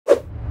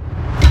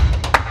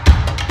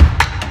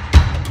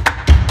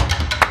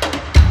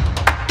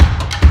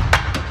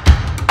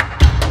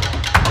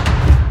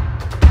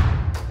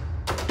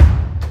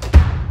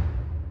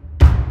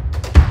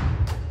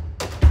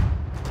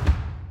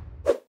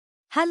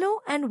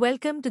Hello and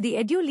welcome to the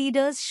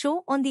Edu-Leaders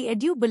show on the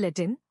Edu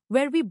Bulletin,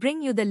 where we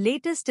bring you the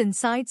latest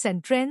insights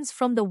and trends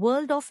from the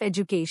world of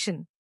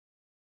education.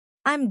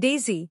 I'm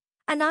Daisy,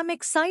 and I'm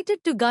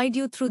excited to guide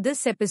you through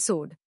this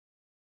episode.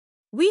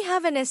 We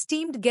have an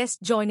esteemed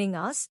guest joining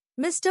us,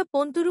 Mr.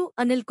 Ponturu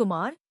Anil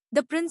Kumar,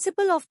 the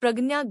principal of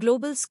Pragnya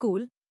Global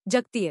School,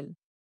 Jagtial.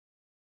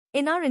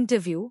 In our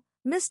interview,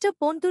 Mr.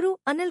 Ponturu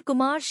Anil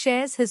Kumar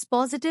shares his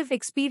positive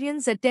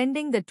experience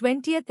attending the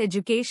 20th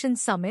Education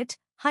Summit,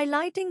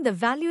 highlighting the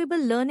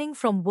valuable learning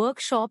from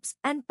workshops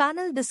and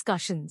panel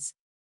discussions.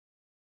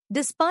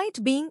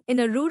 Despite being in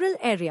a rural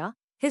area,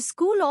 his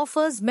school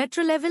offers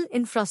metro-level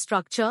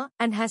infrastructure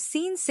and has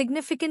seen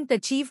significant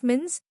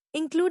achievements,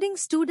 including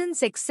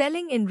students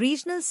excelling in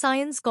regional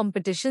science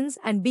competitions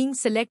and being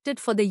selected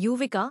for the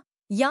YUVIKA,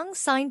 Young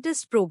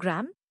Scientist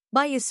Program,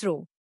 by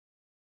ISRO.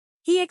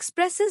 He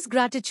expresses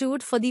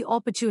gratitude for the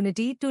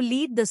opportunity to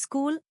lead the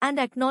school and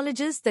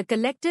acknowledges the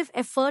collective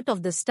effort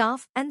of the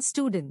staff and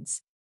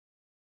students.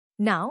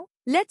 Now,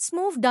 let's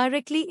move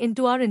directly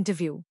into our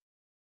interview.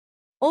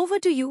 Over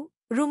to you,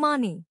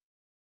 Rumani.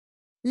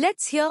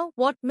 Let's hear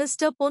what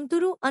Mr.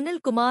 Ponturu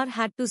Anil Kumar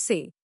had to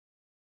say.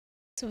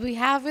 So we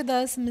have with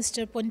us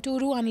Mr.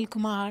 Ponturu Anil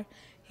Kumar.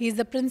 He is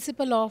the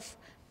principal of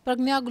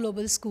Pragnya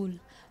Global School.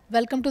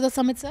 Welcome to the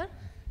summit, sir.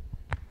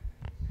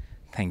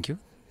 Thank you.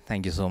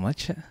 Thank you so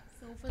much.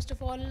 So first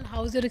of all,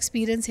 how's your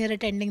experience here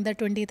attending the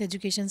 20th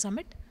Education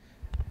Summit?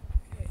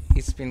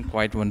 It's been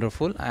quite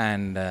wonderful,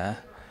 and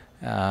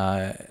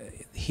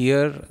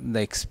here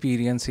the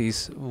experience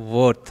is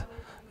worth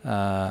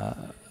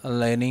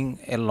learning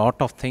a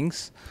lot of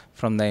things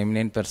from the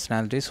eminent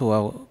personalities who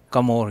have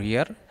come over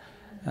here,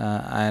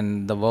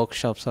 and the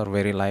workshops are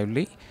very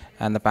lively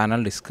and the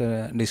panel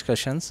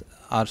discussions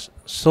are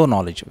so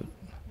knowledgeable.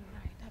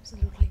 Right,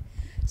 absolutely.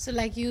 So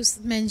like you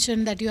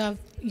mentioned that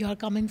you are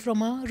coming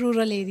from a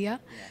rural area.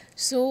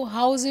 So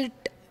how is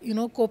it,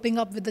 coping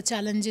up with the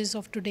challenges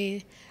of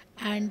today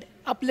and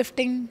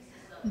uplifting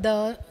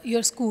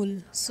your school?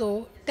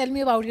 So tell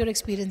me about your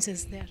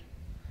experiences there.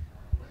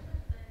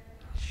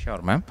 Sure,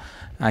 ma'am.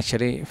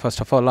 Actually, first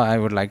of all, I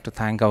would like to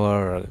thank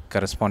our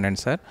correspondent,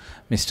 sir,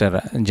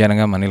 Mr.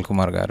 Anil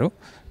Kumar garu,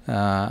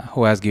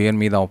 who has given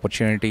me the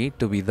opportunity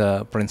to be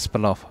the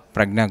principal of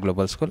Pragnya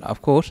Global School.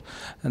 Of course,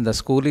 the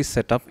school is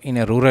set up in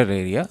a rural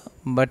area,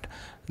 but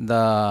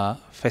the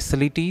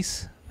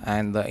facilities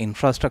and the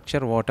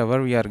infrastructure,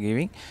 whatever we are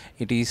giving,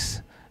 it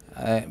is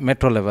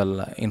metro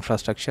level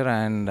infrastructure,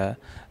 and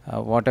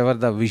whatever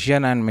the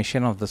vision and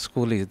mission of the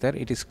school is there,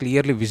 it is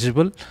clearly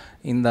visible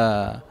in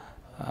the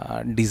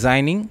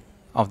designing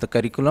of the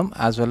curriculum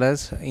as well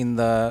as in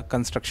the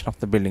construction of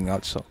the building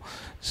also.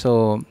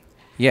 So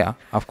yeah,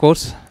 of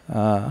course,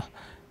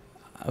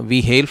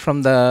 we hail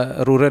from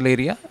the rural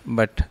area,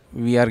 but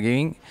we are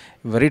giving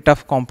very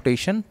tough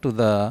competition to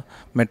the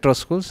metro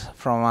schools.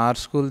 From our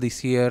school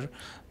this year,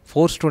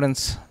 4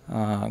 students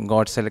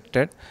got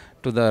selected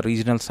to the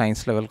regional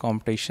science level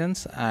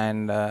competitions,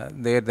 and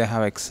there they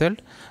have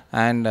excelled,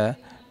 and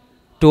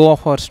 2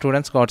 of our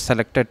students got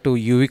selected to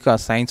YUVIKA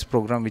science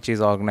program, which is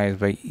organized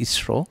by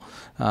ISRO,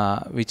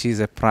 which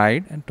is a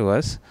pride to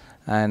us,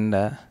 and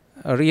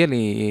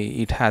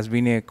really it has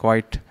been a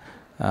quite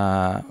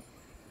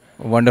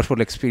wonderful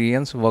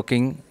experience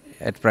working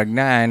at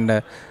Pragnya,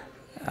 and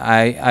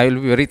I will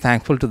be very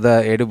thankful to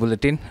the Edu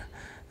Bulletin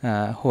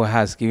who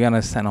has given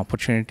us an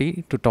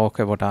opportunity to talk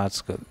about our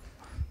school.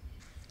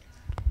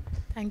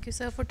 Thank you,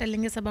 sir, for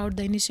telling us about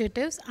the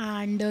initiatives,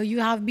 and you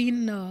have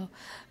been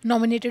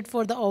nominated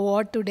for the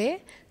award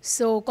today.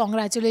 So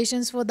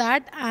congratulations for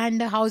that.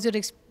 And how's your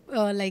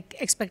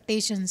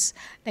expectations?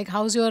 Like,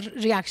 how's your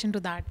reaction to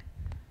that?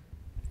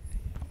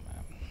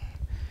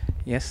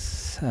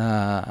 Yes,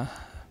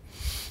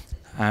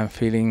 I'm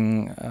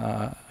feeling,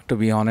 to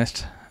be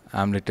honest,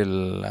 I'm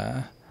little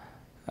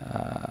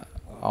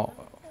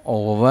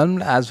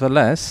overwhelmed, as well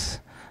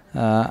as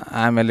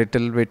I'm a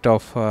little bit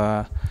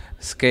of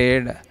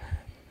scared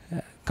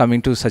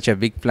coming to such a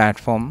big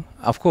platform.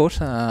 Of course,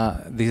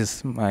 this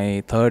is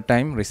my 3rd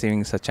time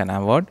receiving such an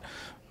award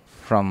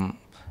from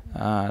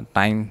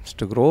Times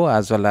to Grow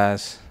as well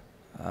as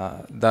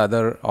the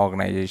other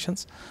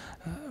organizations.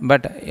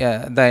 But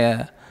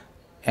the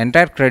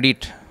entire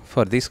credit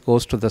for this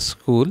goes to the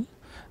school,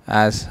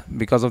 as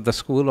because of the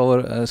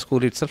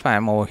school itself I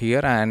am over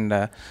here,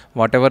 and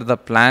whatever the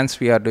plans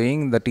we are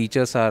doing, the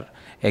teachers are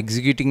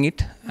executing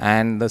it,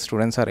 and the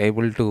students are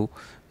able to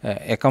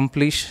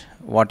accomplish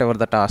whatever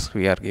the task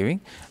we are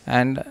giving.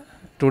 And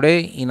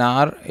today in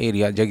our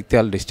area,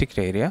 Jagtial district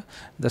area,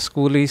 the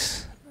school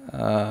is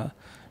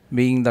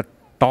being the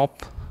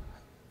top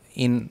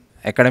in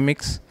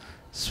academics,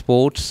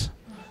 sports,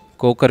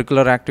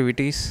 co-curricular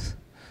activities.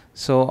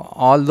 So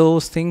all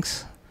those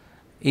things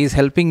is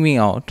helping me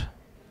out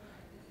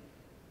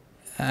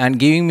and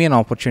giving me an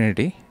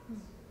opportunity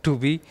to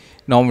be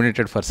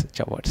nominated for such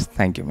awards.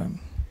 Thank you, ma'am.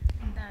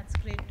 That's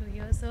great to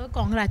hear, sir.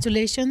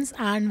 Congratulations.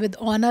 And with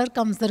honor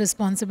comes the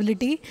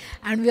responsibility,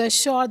 and we are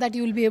sure that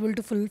you will be able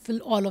to fulfill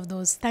all of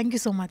those. Thank you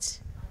so much.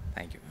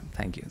 Thank you, ma'am.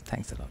 Thank you.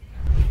 Thanks a lot.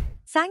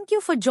 Thank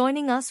you for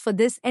joining us for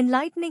this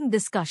enlightening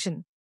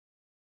discussion.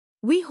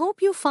 We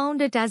hope you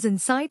found it as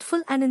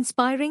insightful and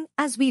inspiring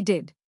as we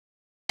did.